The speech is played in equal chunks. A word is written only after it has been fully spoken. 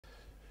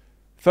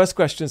First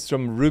question is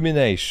from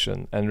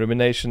Rumination, and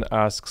Rumination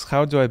asks,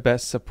 how do I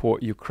best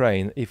support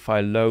Ukraine if I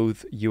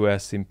loathe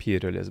US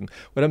imperialism?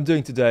 What I'm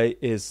doing today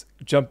is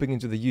jumping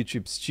into the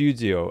YouTube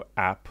Studio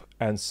app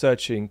and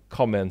searching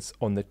comments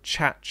on the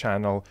chat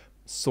channel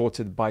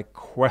sorted by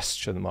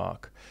question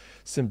mark,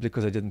 simply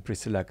because I didn't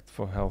pre-select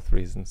for health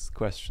reasons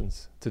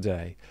questions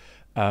today.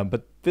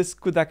 But this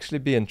could actually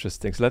be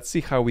interesting, so let's see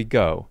how we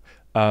go.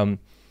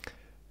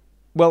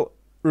 Well,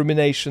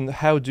 Rumination,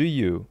 how do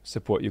you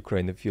support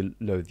Ukraine if you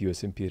loathe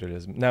US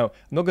imperialism? Now,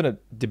 I'm not going to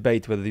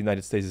debate whether the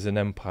United States is an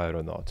empire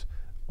or not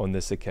on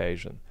this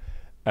occasion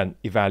and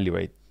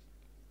evaluate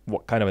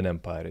what kind of an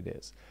empire it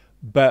is.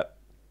 But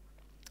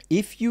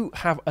if you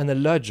have an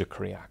allergic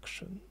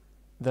reaction,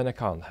 then I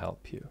can't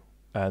help you.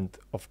 And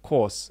of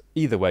course,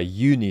 either way,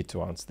 you need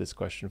to answer this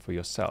question for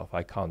yourself.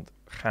 I can't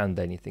hand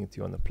anything to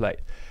you on the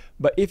plate.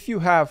 But if you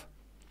have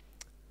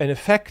an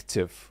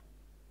effective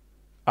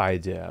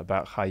idea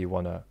about how you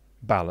want to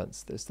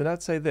balance this, then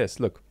I'd say this.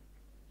 Look,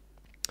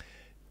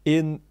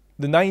 in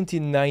the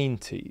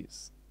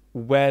 1990s,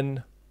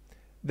 when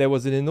there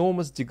was an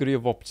enormous degree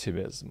of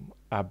optimism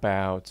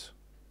about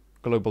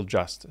global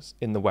justice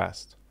in the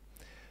West,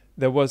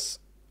 there was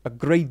a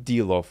great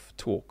deal of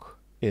talk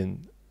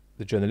in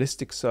the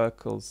journalistic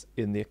circles,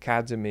 in the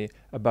academy,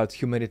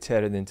 about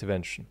humanitarian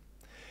intervention.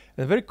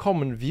 And a very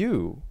common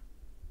view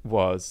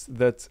was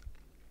that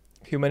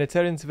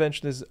humanitarian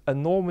intervention is a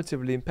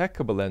normatively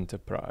impeccable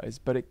enterprise,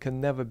 but it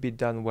can never be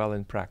done well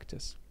in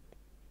practice.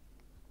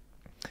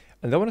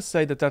 And I don't want to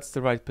say that that's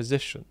the right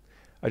position.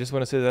 I just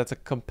want to say that that's a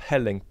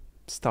compelling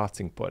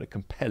starting point, a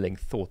compelling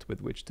thought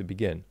with which to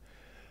begin.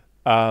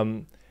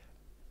 And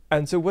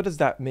so what does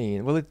that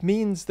mean? Well, it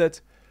means that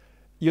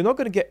you're not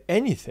going to get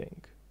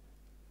anything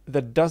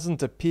that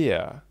doesn't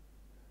appear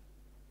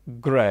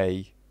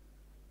grey,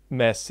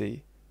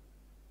 messy,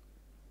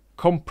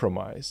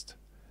 compromised,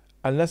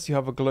 unless you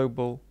have a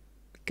global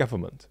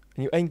government.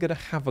 And you ain't going to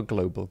have a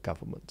global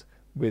government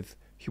with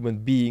human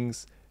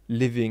beings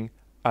living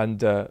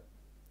under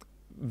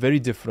very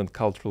different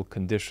cultural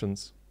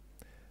conditions,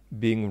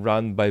 being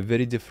run by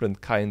very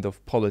different kind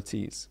of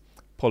polities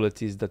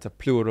that are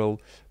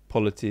plural,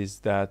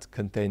 polities that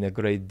contain a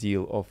great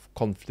deal of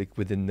conflict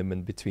within them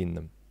and between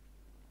them.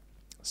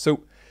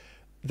 So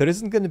there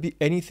isn't going to be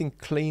anything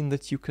clean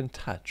that you can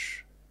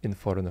touch in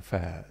foreign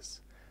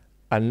affairs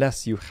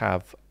unless you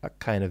have a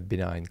kind of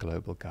benign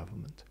global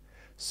government.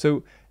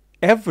 So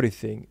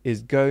everything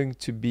is going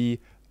to be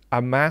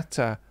a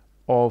matter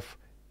of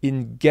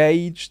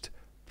engaged,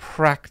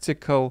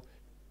 practical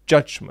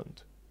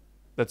judgment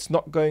that's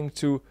not going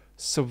to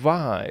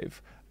survive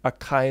a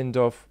kind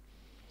of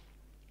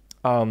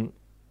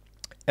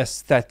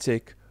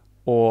aesthetic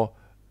or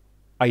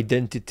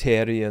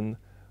identitarian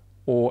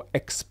or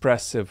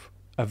expressive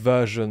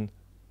aversion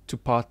to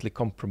partly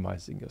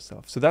compromising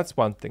yourself. So that's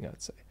one thing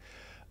I'd say.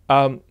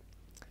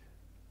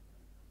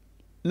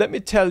 Let me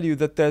tell you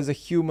that there's a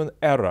human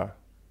error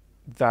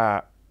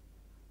that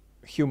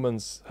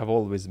humans have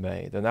always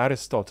made, and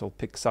Aristotle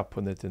picks up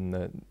on it in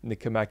the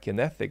Nicomachean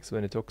Ethics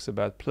when he talks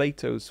about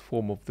Plato's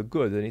form of the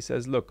good, and he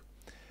says, look,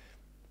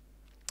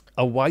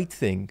 a white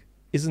thing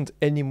isn't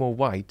any more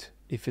white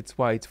if it's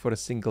white for a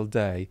single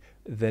day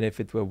than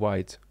if it were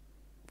white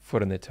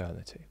for an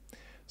eternity.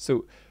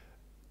 So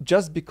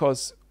just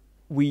because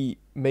we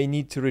may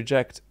need to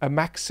reject a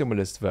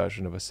maximalist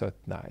version of a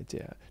certain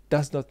idea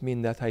does not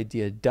mean that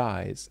idea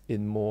dies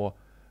in more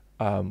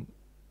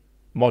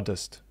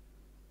modest,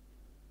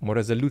 more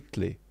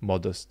resolutely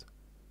modest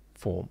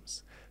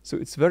forms. So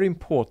it's very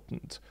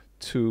important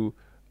to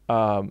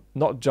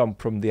not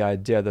jump from the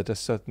idea that a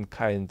certain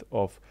kind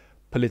of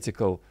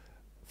political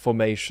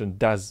formation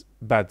does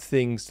bad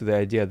things to the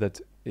idea that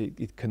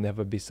it can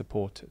never be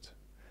supported.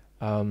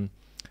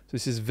 So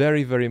this is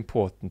very, very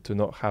important to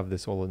not have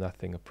this all or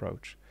nothing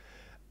approach.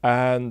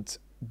 And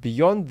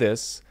beyond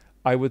this,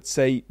 I would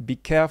say be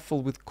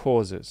careful with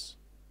causes.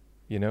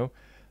 You know,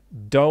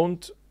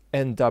 don't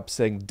end up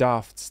saying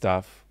daft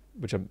stuff,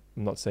 which I'm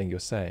not saying you're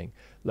saying,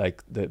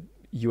 like the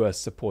US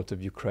support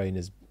of Ukraine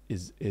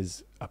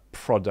is a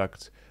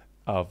product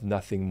of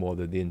nothing more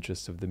than the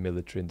interests of the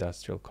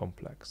military-industrial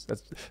complex.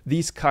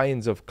 These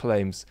kinds of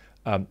claims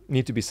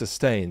need to be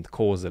sustained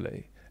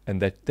causally, and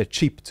they're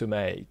cheap to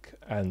make,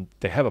 and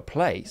they have a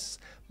place,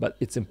 but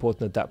it's important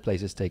that that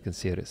place is taken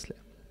seriously.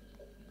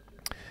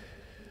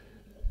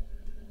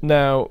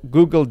 Now,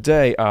 Google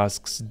Day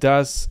asks,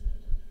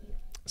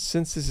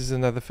 since this is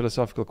another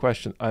philosophical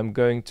question, I'm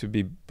going to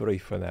be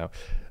brief for now.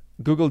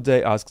 Google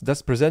Day asks,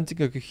 does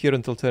presenting a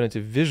coherent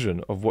alternative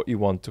vision of what you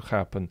want to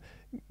happen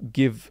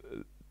give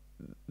you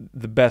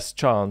the best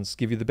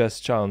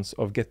chance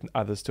of getting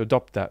others to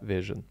adopt that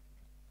vision?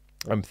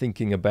 I'm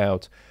thinking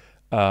about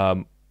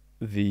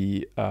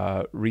the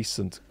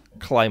recent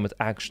climate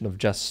action of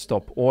Just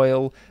Stop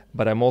Oil,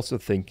 but I'm also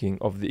thinking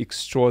of the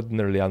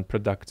extraordinarily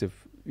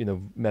unproductive,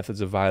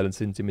 methods of violence,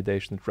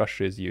 intimidation that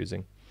Russia is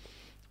using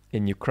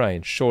in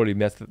Ukraine. Surely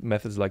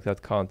methods like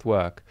that can't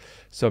work.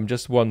 So I'm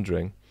just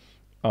wondering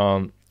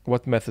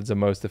what methods are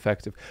most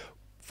effective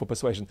for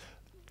persuasion.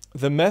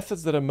 the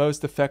methods that are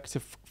most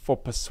effective for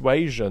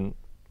persuasion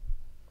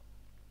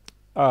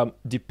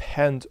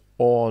depend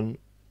on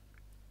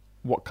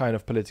what kind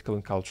of political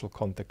and cultural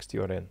context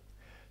you're in.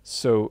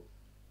 So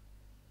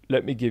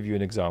let me give you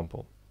an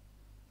example.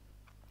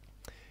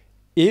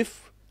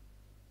 If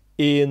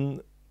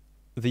in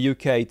the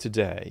UK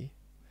today,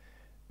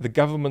 the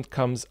government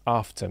comes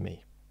after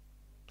me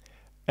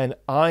and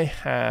I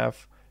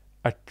have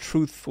a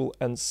truthful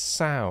and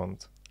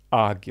sound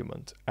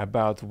argument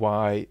about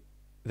why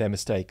they're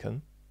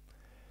mistaken,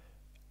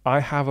 I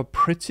have a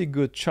pretty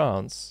good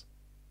chance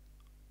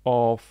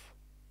of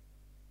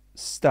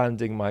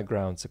standing my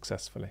ground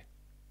successfully.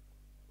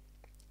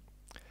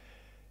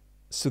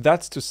 So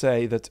that's to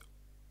say that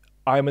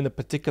I'm in a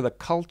particular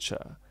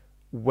culture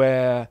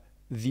where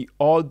the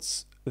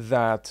odds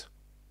that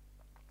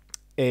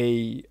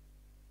a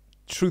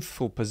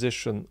truthful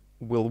position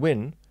will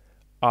win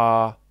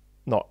are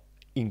not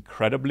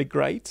incredibly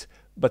great,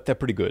 but they're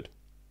pretty good.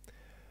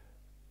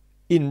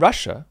 In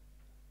Russia,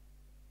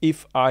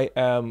 if I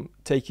am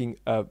taking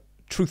a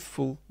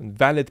truthful and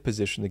valid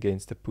position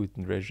against the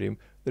Putin regime,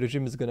 the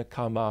regime is going to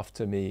come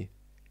after me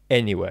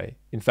anyway.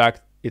 In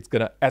fact, it's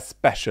going to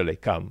especially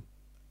come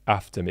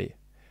after me.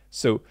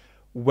 So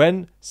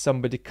when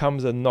somebody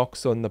comes and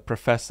knocks on the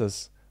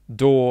professor's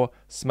door,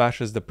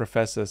 smashes the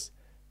professor's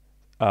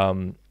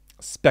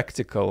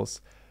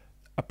spectacles,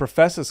 a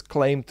professor's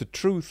claim to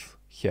truth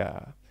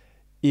here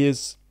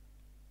is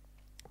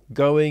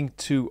going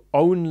to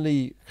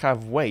only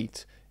have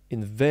weight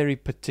in very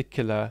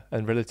particular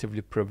and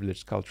relatively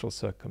privileged cultural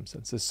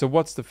circumstances. So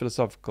what's the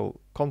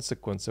philosophical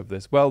consequence of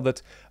this? Well,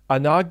 that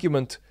an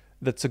argument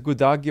that's a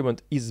good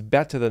argument is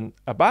better than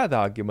a bad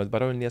argument,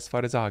 but only as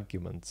far as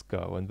arguments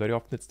go. And very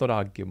often it's not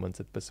arguments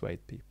that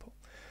persuade people.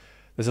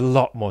 There's a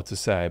lot more to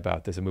say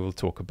about this, and we will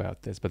talk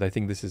about this, but I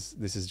think this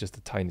is just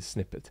a tiny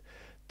snippet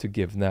to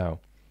give now.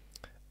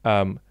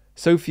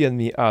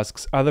 SofieAndME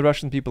asks, are the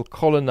Russian people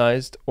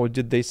colonized or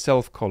did they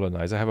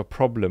self-colonize? I have a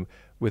problem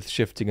with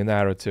shifting a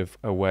narrative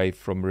away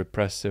from a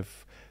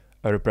repressive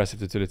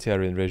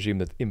totalitarian regime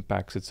that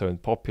impacts its own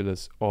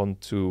populace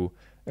onto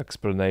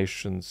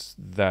explanations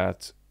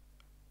that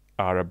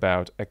are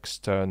about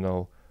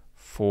external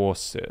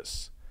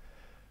forces.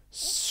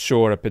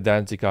 Sure, a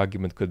pedantic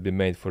argument could be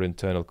made for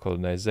internal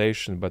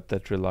colonization, but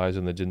that relies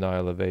on the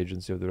denial of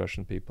agency of the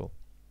Russian people.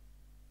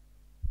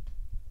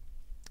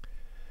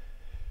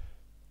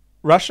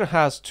 Russia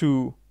has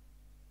two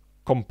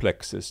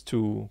complexes,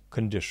 two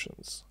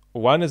conditions.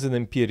 One is an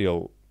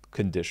imperial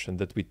condition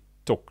that we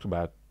talked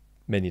about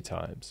many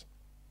times.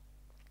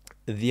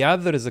 The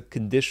other is a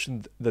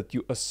condition that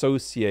you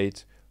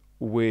associate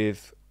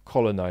with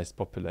colonized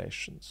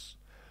populations.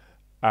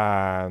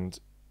 And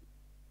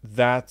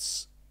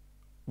that's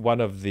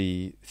one of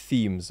the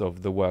themes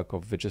of the work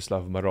of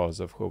Vyacheslav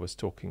Morozov, who I was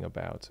talking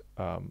about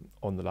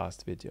on the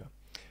last video.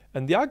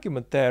 And the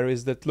argument there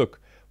is that,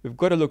 look, we've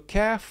got to look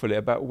carefully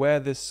about where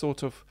this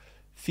sort of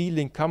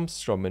feeling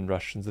comes from in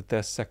Russians, that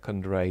they're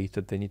second-rate,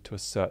 that they need to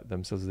assert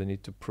themselves, they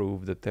need to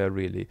prove that they're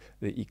really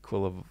the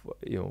equal of,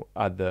 you know,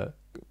 other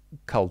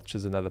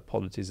cultures and other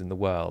polities in the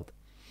world.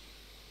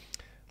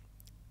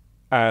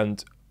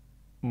 And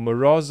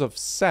Morozov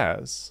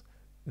says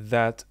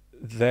that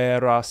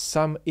there are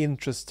some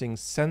interesting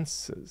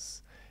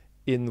senses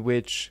in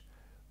which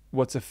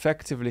what's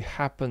effectively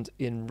happened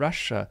in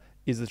Russia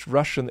is that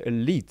Russian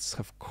elites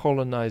have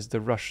colonized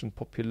the Russian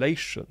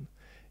population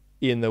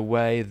in a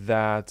way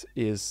that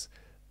is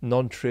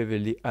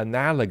non-trivially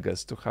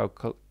analogous to how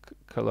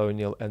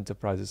colonial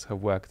enterprises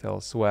have worked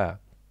elsewhere.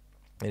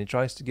 And he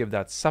tries to give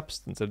that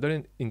substance. I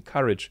don't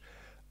encourage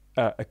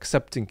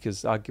accepting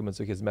his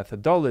arguments or his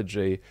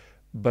methodology,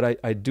 but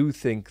I do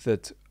think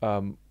that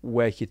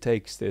where he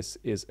takes this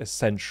is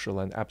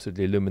essential and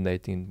absolutely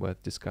illuminating,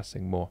 worth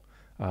discussing more.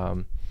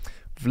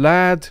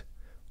 Vlad,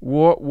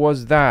 what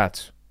was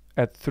that?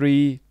 At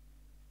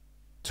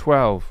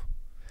 3:12,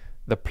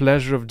 the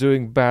pleasure of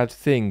doing bad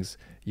things,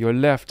 your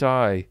left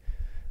eye.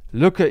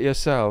 Look at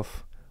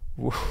yourself.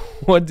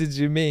 What did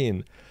you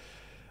mean?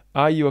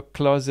 Are you a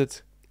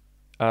closet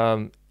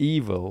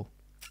evil?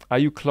 Are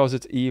you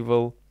closet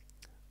evil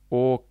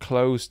or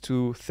close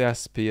to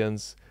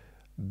thespians?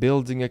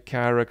 Building a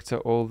character,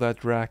 all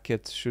that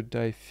racket, should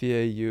I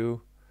fear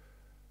you?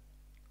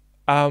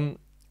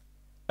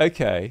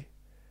 Okay.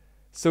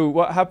 So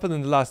what happened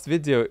in the last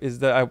video is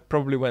that I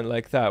probably went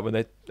like that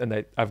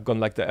I've gone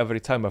like that every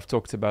time I've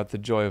talked about the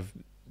joy of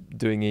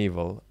doing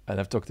evil, and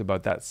I've talked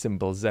about that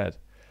symbol Z.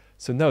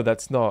 So no,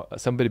 that's not.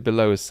 Somebody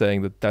below is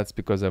saying that that's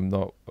because I've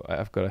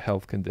got a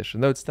health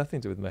condition. No, it's nothing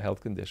to do with my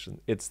health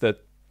condition. It's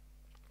that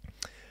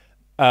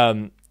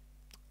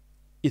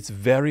it's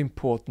very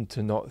important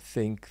to not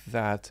think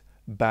that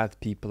bad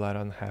people are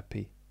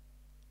unhappy.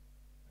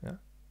 Yeah?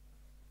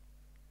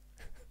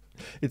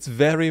 It's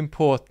very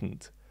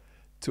important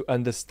to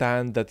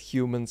understand that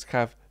humans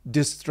have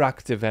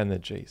destructive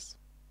energies,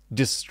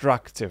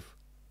 destructive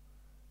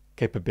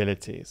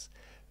capabilities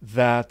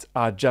that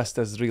are just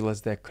as real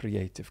as their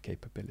creative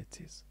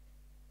capabilities.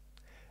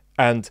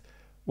 And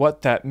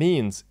what that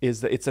means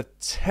is that it's a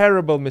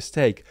terrible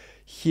mistake.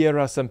 Here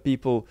are some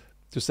people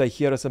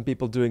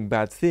doing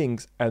bad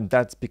things, and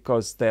that's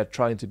because they're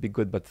trying to be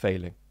good but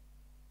failing.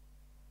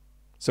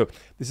 So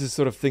this is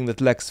sort of thing that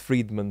Lex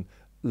Friedman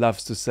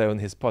loves to say on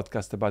his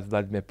podcast about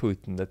Vladimir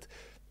Putin, that,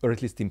 or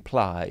at least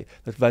imply,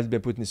 that Vladimir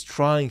Putin is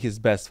trying his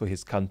best for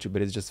his country,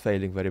 but is just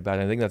failing very bad.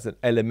 And I think that's an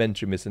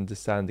elementary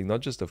misunderstanding,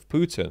 not just of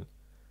Putin,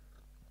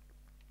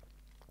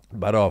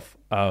 but of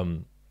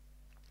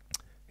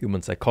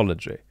human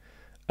psychology.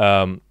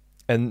 And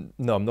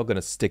no, I'm not going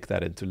to stick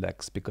that into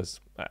Lex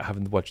because I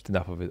haven't watched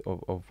enough of it,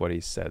 of what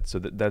he said. So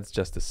that's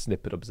just a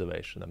snippet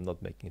observation. I'm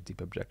not making a deep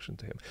objection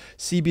to him.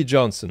 C.B.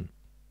 Johnson.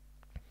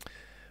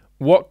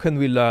 What can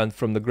we learn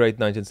from the great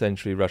 19th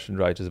century Russian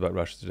writers about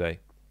Russia today?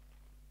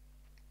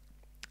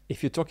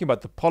 If you're talking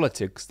about the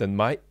politics, then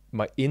my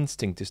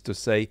instinct is to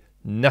say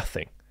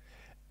nothing.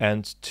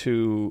 And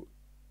to,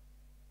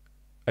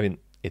 I mean,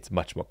 it's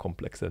much more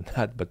complex than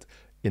that, but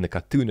in a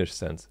cartoonish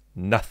sense,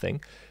 nothing,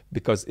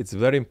 because it's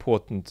very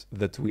important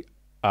that we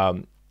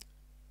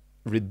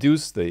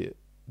reduce the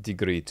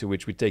degree to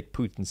which we take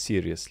Putin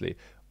seriously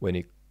when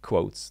he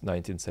quotes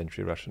 19th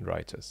century Russian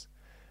writers.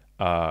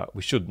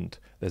 We shouldn't.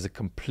 There's a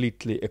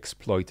completely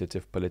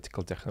exploitative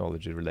political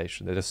technology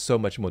relation. There is so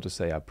much more to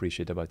say. I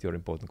appreciate about your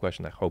important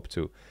question. I hope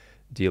to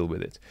deal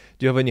with it.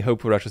 Do you have any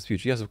hope for Russia's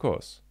future? Yes, of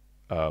course.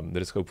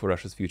 There is hope for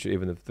Russia's future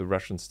even if the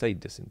Russian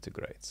state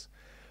disintegrates.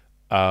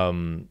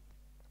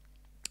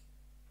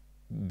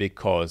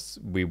 Because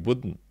we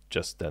wouldn't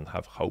just then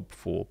have hope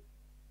for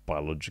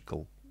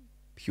biological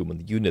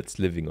human units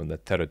living on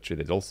that territory.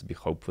 There'd also be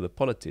hope for the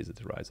polities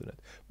that arise on it.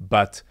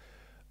 But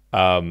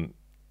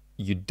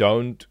you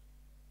don't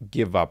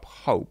give up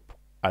hope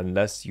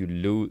unless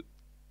you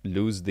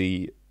lose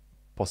the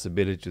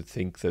possibility to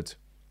think that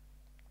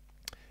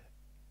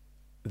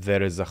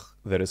there is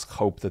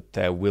hope that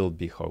there will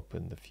be hope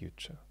in the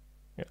future.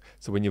 Yeah.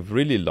 So when you've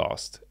really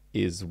lost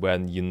is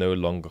when you no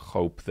longer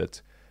hope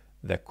that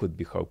there could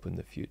be hope in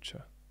the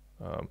future.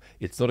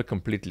 It's not a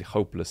completely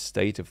hopeless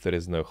state if there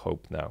is no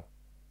hope now.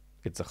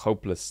 It's a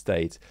hopeless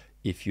state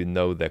if you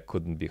know there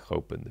couldn't be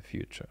hope in the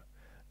future.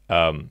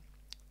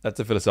 That's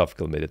a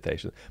philosophical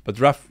meditation. But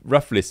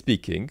roughly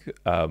speaking,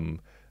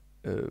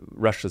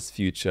 Russia's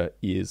future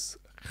is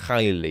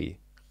highly,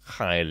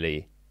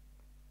 highly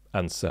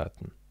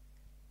uncertain.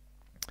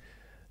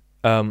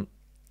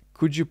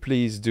 Could you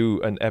please do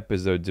an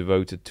episode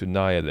devoted to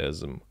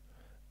nihilism,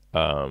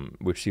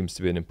 which seems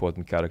to be an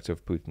important character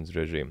of Putin's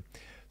regime?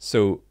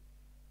 So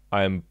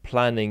I'm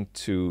planning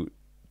to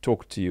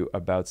talk to you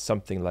about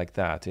something like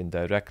that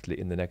indirectly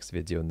in the next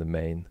video on the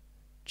main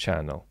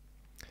channel.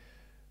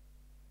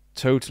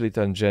 Totally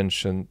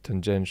tangential,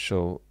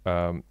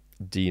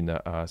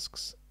 Deena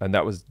asks, and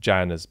that was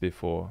Janis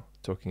before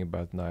talking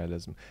about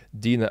nihilism.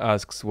 Deena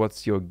asks,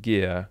 what's your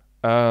gear?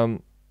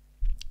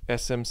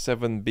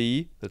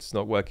 SM7B, that's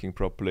not working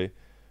properly,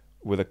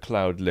 with a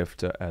cloud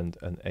lifter and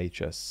an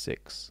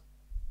HS6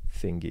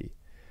 thingy.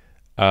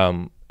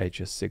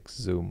 HS6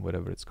 zoom,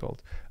 whatever it's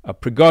called.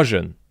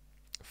 Prigozhin,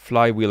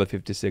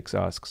 Flywheeler56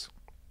 asks,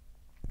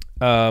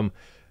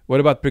 what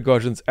about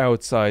Prigozhin's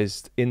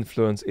outsized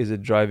influence? Is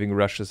it driving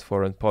Russia's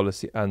foreign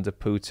policy under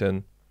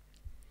Putin?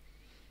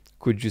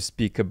 Could you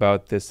speak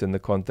about this in the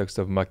context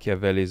of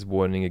Machiavelli's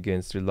warning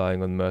against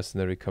relying on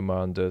mercenary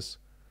commanders?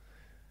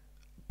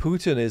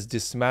 Putin is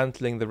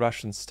dismantling the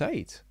Russian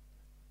state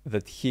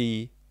that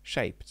he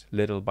shaped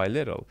little by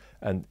little,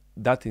 and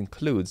that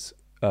includes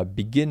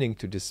beginning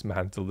to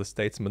dismantle the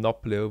state's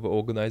monopoly over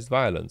organized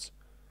violence.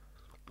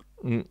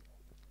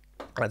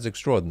 That's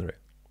extraordinary.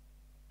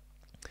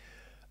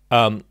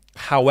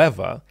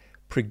 However,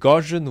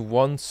 Prigozhin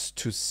wants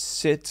to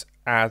sit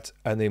at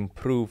an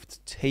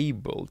improved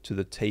table to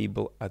the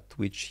table at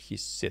which he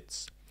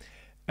sits.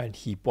 And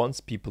he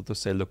wants people to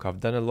say, look, I've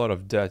done a lot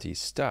of dirty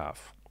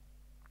stuff.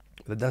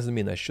 That doesn't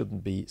mean I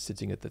shouldn't be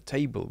sitting at the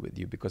table with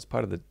you, because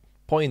part of the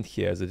point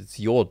here is that it's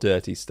your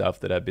dirty stuff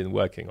that I've been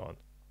working on.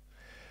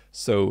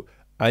 So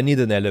I need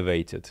an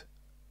elevated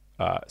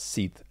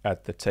seat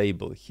at the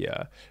table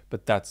here,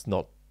 but that's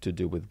not to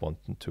do with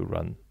wanting to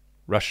run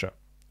Russia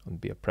and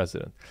be a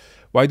president.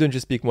 Why don't you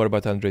speak more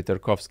about Andrei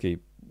Tarkovsky?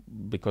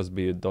 Because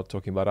we're not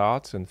talking about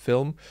art and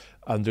film.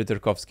 Andrei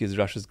Tarkovsky is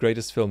Russia's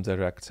greatest film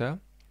director.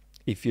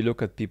 If you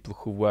look at people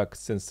who worked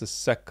since the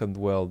Second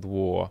World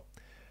War,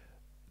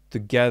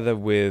 together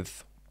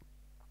with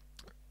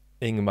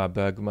Ingmar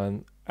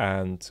Bergman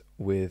and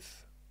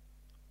with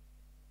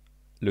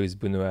Louis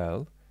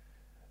Buñuel,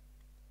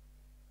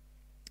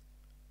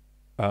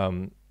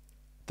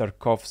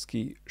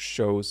 Tarkovsky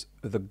shows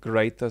the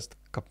greatest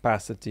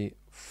capacity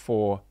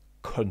for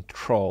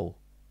control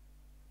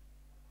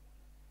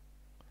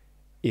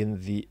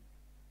in the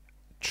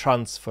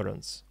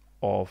transference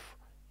of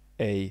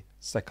a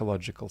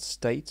psychological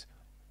state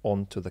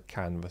onto the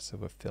canvas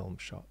of a film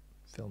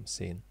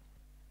scene.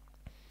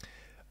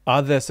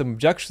 Are there some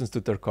objections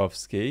to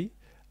Tarkovsky?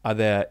 Are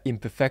there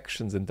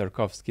imperfections in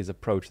Tarkovsky's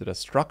approach that are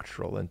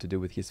structural and to do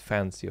with his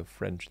fancy of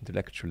French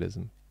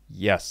intellectualism?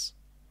 Yes.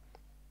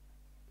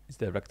 He's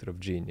director of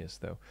Genius,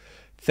 though.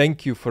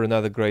 Thank you for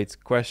another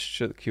great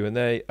question,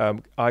 Q&A.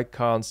 I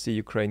can't see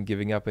Ukraine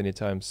giving up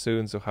anytime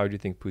soon, so how do you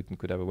think Putin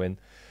could ever win?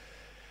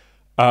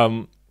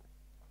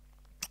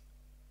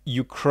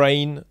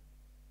 Ukraine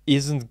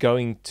isn't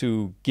going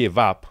to give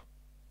up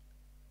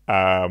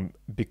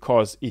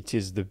because it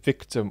is the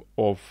victim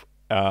of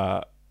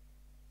an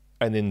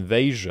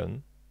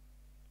invasion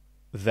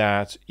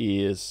that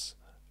is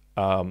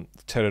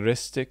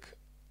terroristic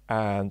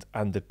and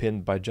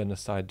underpinned by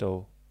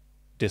genocidal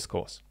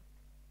discourse.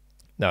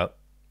 Now,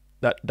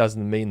 that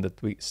doesn't mean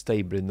that we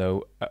stably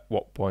know at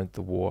what point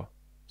the war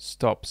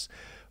stops.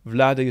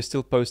 Vlad, are you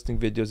still posting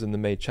videos in the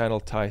main channel?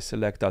 Thai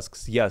Select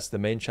asks, yes, the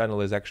main channel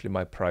is actually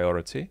my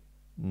priority,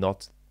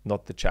 not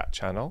the chat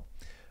channel.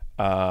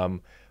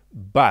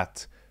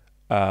 But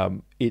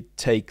it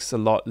takes a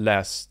lot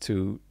less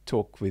to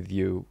talk with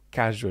you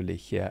casually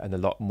here and a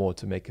lot more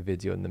to make a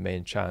video on the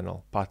main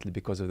channel, partly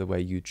because of the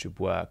way YouTube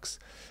works.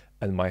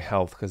 And my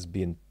health has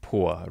been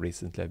poor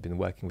recently. I've been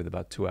working with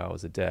about 2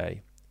 hours a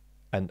day,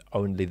 and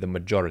only the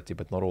majority,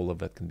 but not all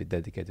of it, can be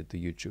dedicated to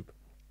YouTube.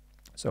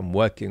 So I'm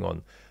working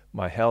on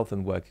my health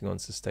and working on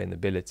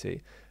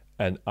sustainability,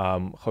 and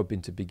I'm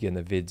hoping to begin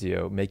a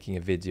video, making a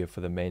video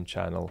for the main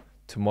channel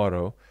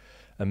tomorrow.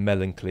 And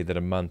melancholy that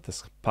a month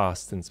has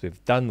passed since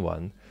we've done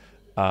one,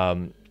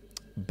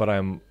 but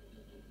I'm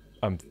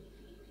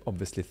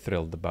obviously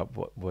thrilled about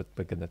what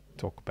we're gonna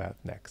talk about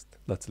next.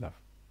 Lots of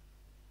love.